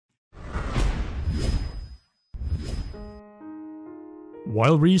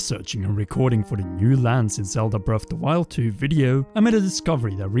While researching and recording for the new lands in Zelda Breath of the Wild 2 video, I made a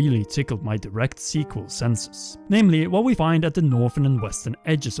discovery that really tickled my direct sequel senses. Namely, what we find at the northern and western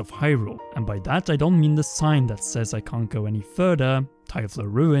edges of Hyrule, and by that I don't mean the sign that says I can't go any further,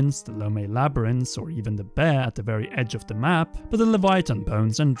 Typhlow Ruins, the Lomé Labyrinths, or even the bear at the very edge of the map, but the Leviathan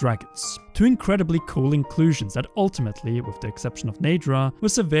Bones and Dragons. Two incredibly cool inclusions that ultimately, with the exception of Naydra, were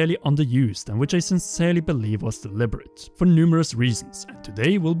severely underused and which I sincerely believe was deliberate, for numerous reasons, and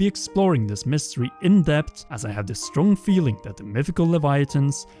today we'll be exploring this mystery in depth as I have this strong feeling that the mythical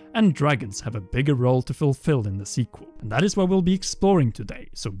Leviathans and dragons have a bigger role to fulfill in the sequel. And that is what we'll be exploring today,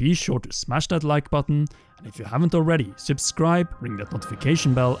 so be sure to smash that like button, and if you haven't already, subscribe, ring that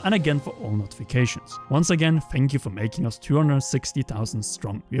notification bell, and again for all notifications. Once again, thank you for making us 260,000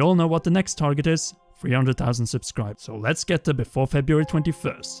 strong. We all know what the next target is, 300,000 subscribers. So let's get there before February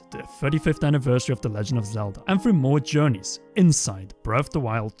 21st, the 35th anniversary of The Legend of Zelda, and through more journeys inside Breath of the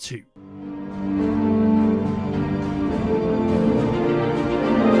Wild 2.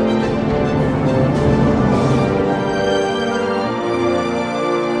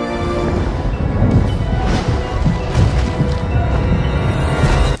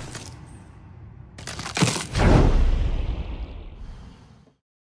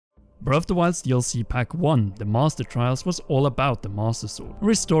 Breath of the Wild's DLC Pack 1, the Master Trials, was all about the Master Sword,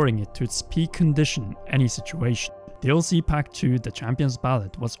 restoring it to its peak condition in any situation. DLC Pack 2, The Champion's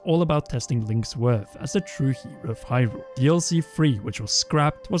Ballad, was all about testing Link's worth as the true hero of Hyrule. DLC 3, which was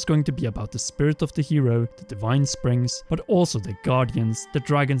scrapped, was going to be about the spirit of the hero, the Divine Springs, but also the Guardians, the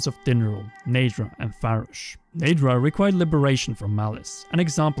Dragons of Dinnerol, Naydra and Farosh. Naydra required liberation from malice, an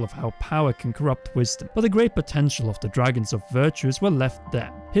example of how power can corrupt wisdom, but the great potential of the Dragons of Virtues were left there,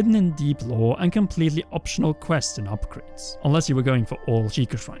 hidden in deep lore and completely optional quests and upgrades. Unless you were going for all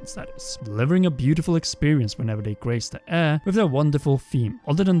Sheikah Shrines, that is. Delivering a beautiful experience whenever they graced the air with their wonderful theme,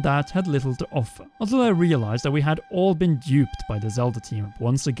 other than that had little to offer, until I realized that we had all been duped by the Zelda team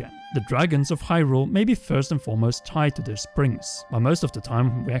once again. The Dragons of Hyrule may be first and foremost tied to their springs, but most of the time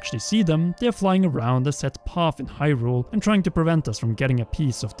when we actually see them, they are flying around a set path in Hyrule and trying to prevent us from getting a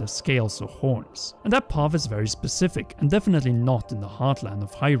piece of their scales or horns. And that path is very specific and definitely not in the heartland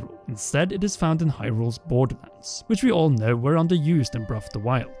of Hyrule. Instead, it is found in Hyrule's borderlands, which we all know were underused in Breath of the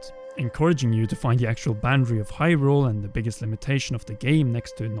Wild. Encouraging you to find the actual boundary of Hyrule and the biggest limitation of the game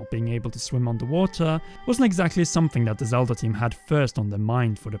next to not being able to swim underwater wasn't exactly something that the Zelda team had first on their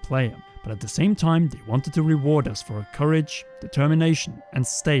mind for the player, but at the same time they wanted to reward us for our courage, determination and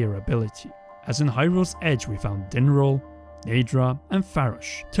stayer ability. As in Hyrule's Edge we found Dinnerol, Naydra and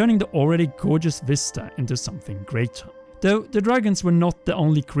Farosh, turning the already gorgeous vista into something greater. Though the dragons were not the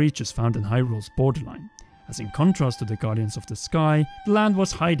only creatures found in Hyrule's borderline, as in contrast to the Guardians of the Sky, the land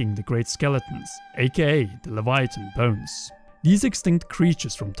was hiding the Great Skeletons, aka the Leviathan Bones. These extinct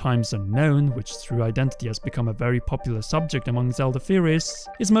creatures from times unknown, which through identity has become a very popular subject among Zelda theorists,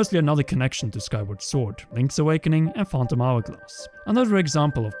 is mostly another connection to Skyward Sword, Link's Awakening and Phantom Hourglass. Another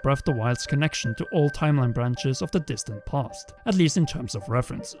example of Breath of the Wild's connection to all timeline branches of the distant past, at least in terms of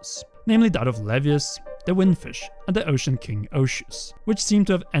references. Namely that of Leviathans, the Windfish, and the Ocean King Oceus, which seem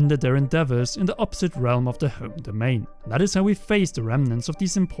to have ended their endeavors in the opposite realm of their home domain. And that is how we face the remnants of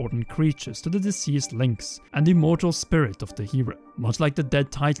these important creatures to the deceased Links and the immortal spirit of the hero. Much like the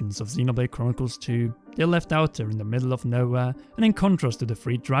dead titans of Xenoblade Chronicles 2, they are left out there in the middle of nowhere, and in contrast to the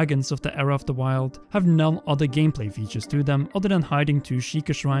three dragons of the era of the wild, have none other gameplay features to them other than hiding 2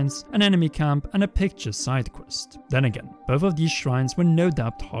 Sheikah Shrines, an enemy camp and a picture side quest. Then again, both of these shrines were no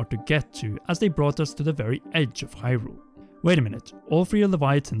doubt hard to get to as they brought us to the very edge of Hyrule. Wait a minute, all 3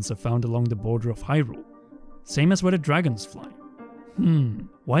 Leviathans are found along the border of Hyrule, same as where the dragons fly.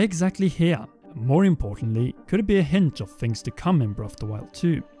 Why exactly here? And more importantly, could it be a hint of things to come in Breath of the Wild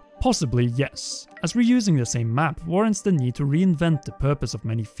 2? Possibly yes, as reusing the same map warrants the need to reinvent the purpose of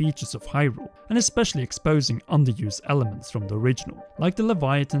many features of Hyrule, and especially exposing underused elements from the original, like the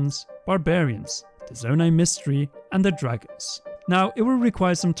Leviathans, Barbarians, the Zonai Mystery, and the Dragons. Now, it will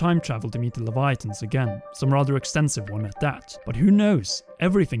require some time travel to meet the Leviathans again, some rather extensive one at that, but who knows,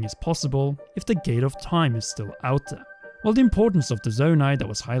 everything is possible if the Gate of Time is still out there. While the importance of the Zonai that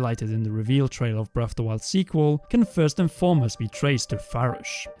was highlighted in the reveal trailer of Breath of the Wild sequel can first and foremost be traced to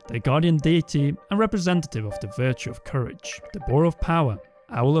Farosh, the guardian deity and representative of the virtue of courage, the Boar of Power,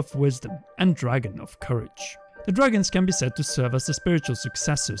 Owl of Wisdom, and Dragon of Courage. The dragons can be said to serve as the spiritual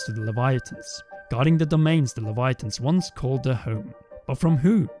successors to the Leviathans, guarding the domains the Leviathans once called their home. But from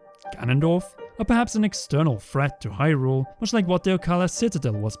who? Ganondorf? Or perhaps an external threat to Hyrule, much like what the Okala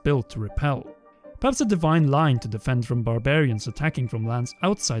Citadel was built to repel? Perhaps a divine line to defend from barbarians attacking from lands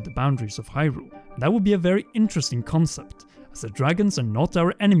outside the boundaries of Hyrule. And that would be a very interesting concept, as the dragons are not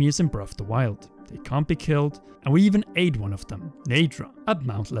our enemies in Breath of the Wild. They can't be killed, and we even aid one of them, Naydra, at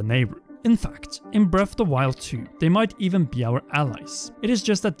Mount Lanayru. In fact, in Breath of the Wild 2, they might even be our allies. It is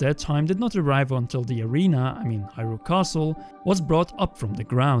just that their time did not arrive until the arena, Hyrule Castle, was brought up from the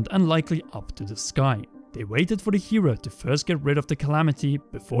ground and likely up to the sky. They waited for the hero to first get rid of the calamity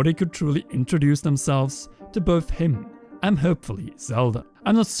before they could truly introduce themselves to both him and hopefully Zelda.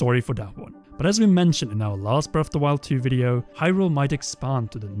 I'm not sorry for that one. But as we mentioned in our last Breath of the Wild 2 video, Hyrule might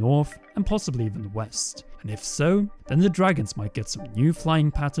expand to the north and possibly even west. And if so, then the dragons might get some new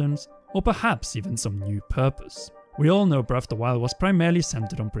flying patterns, or perhaps even some new purpose. We all know Breath of the Wild was primarily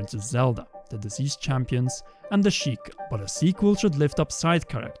centered on Princess Zelda, the deceased champions, and the Sheikah, but a sequel should lift up side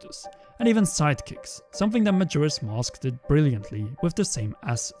characters, and even sidekicks, something that Majora's Mask did brilliantly with the same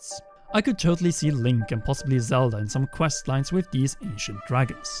assets. I could totally see Link and possibly Zelda in some questlines with these ancient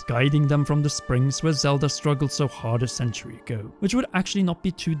dragons, guiding them from the springs where Zelda struggled so hard a century ago, which would actually not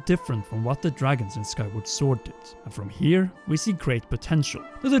be too different from what the dragons in Skyward Sword did. And from here, we see great potential.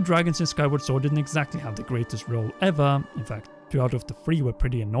 Though the dragons in Skyward Sword didn't exactly have the greatest role ever, in fact 2 out of the 3 were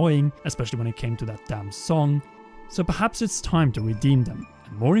pretty annoying, especially when it came to that damn song, so perhaps it's time to redeem them,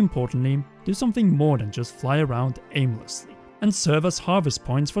 and more importantly, do something more than just fly around aimlessly, and serve as harvest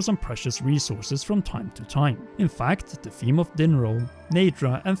points for some precious resources from time to time. In fact, the theme of Dinral,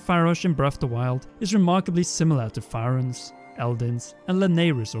 Naydra and Farosh in Breath of the Wild is remarkably similar to Faron's, Eldin's and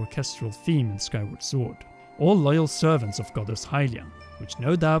Lanayru's orchestral theme in Skyward Sword. All loyal servants of Goddess Hylia, which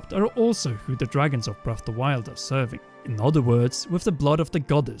no doubt are also who the dragons of Breath of the Wild are serving. In other words, with the blood of the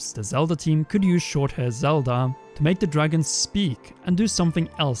goddess, the Zelda team could use short-haired Zelda to make the dragons speak and do something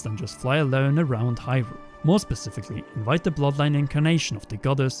else than just fly alone around Hyrule. More specifically, invite the bloodline incarnation of the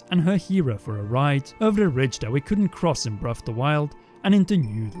goddess and her hero for a ride over the ridge that we couldn't cross in Breath of the Wild and into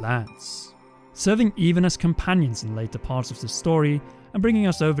new lands. Serving even as companions in later parts of the story and bringing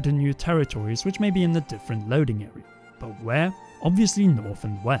us over to new territories which may be in a different loading area. But where? Obviously north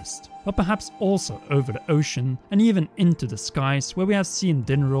and west, but perhaps also over the ocean and even into the skies where we have seen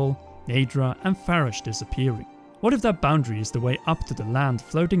Dinral, Naydra and Farosh disappearing. What if that boundary is the way up to the land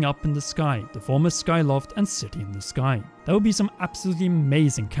floating up in the sky, the former Skyloft and City in the Sky? That would be some absolutely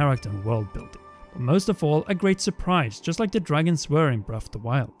amazing character and world building. But most of all, a great surprise, just like the dragons were in Breath of the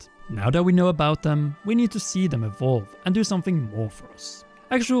Wild. Now that we know about them, we need to see them evolve and do something more for us.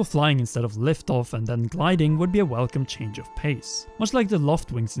 Actual flying instead of liftoff and then gliding would be a welcome change of pace, much like the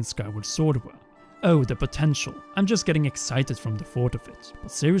loft wings in Skyward Sword were. Oh, the potential. I'm just getting excited from the thought of it.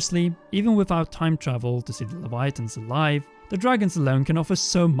 But seriously, even without time travel to see the Leviathans alive, the dragons alone can offer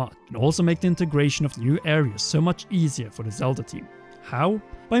so much and also make the integration of new areas so much easier for the Zelda team. How?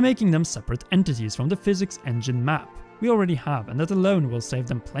 By making them separate entities from the physics engine map we already have, and that alone will save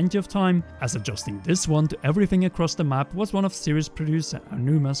them plenty of time, as adjusting this one to everything across the map was one of series producer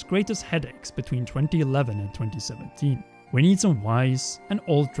Aonuma's greatest headaches between 2011 and 2017. We need some wise and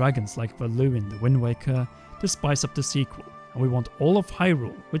old dragons like Valoo in the Wind Waker to spice up the sequel, and we want all of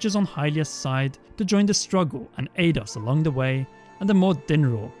Hyrule, which is on Hylia's side, to join the struggle and aid us along the way, and the more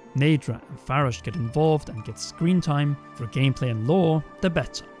Dinral, Naydra and Farosh get involved and get screen time for gameplay and lore, the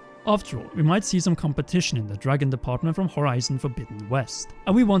better. After all, we might see some competition in the dragon department from Horizon Forbidden West,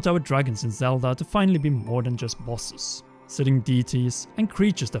 and we want our dragons in Zelda to finally be more than just bosses, sitting deities and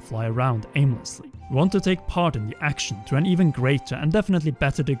creatures that fly around aimlessly. We want to take part in the action to an even greater and definitely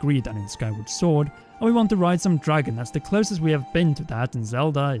better degree than in Skyward Sword, and we want to ride some dragon, as the closest we have been to that in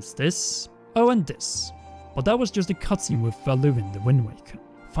Zelda is this, oh and this. But that was just a cutscene with Valoo in the Wind Waker.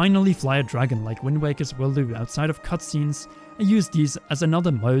 Finally fly a dragon like Wind Wakers will do outside of cutscenes, and use these as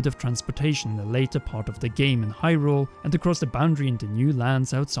another mode of transportation in the later part of the game in Hyrule, and to cross the boundary into new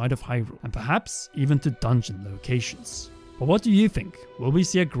lands outside of Hyrule, and perhaps even to dungeon locations. But what do you think? Will we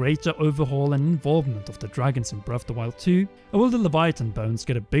see a greater overhaul and involvement of the dragons in Breath of the Wild 2, or will the Leviathan Bones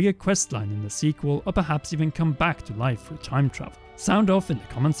get a bigger questline in the sequel, or perhaps even come back to life through time travel? Sound off in the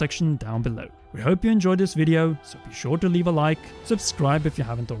comment section down below. We hope you enjoyed this video, so be sure to leave a like, subscribe if you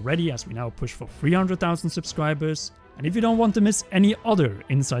haven't already, as we now push for 300,000 subscribers, and if you don't want to miss any other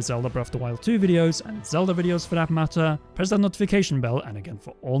Inside Zelda Breath of the Wild 2 videos, and Zelda videos for that matter, press that notification bell and again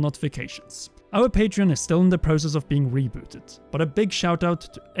for all notifications. Our Patreon is still in the process of being rebooted, but a big shout out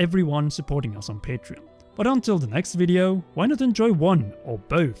to everyone supporting us on Patreon. But until the next video, why not enjoy one or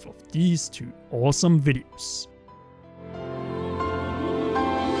both of these two awesome videos?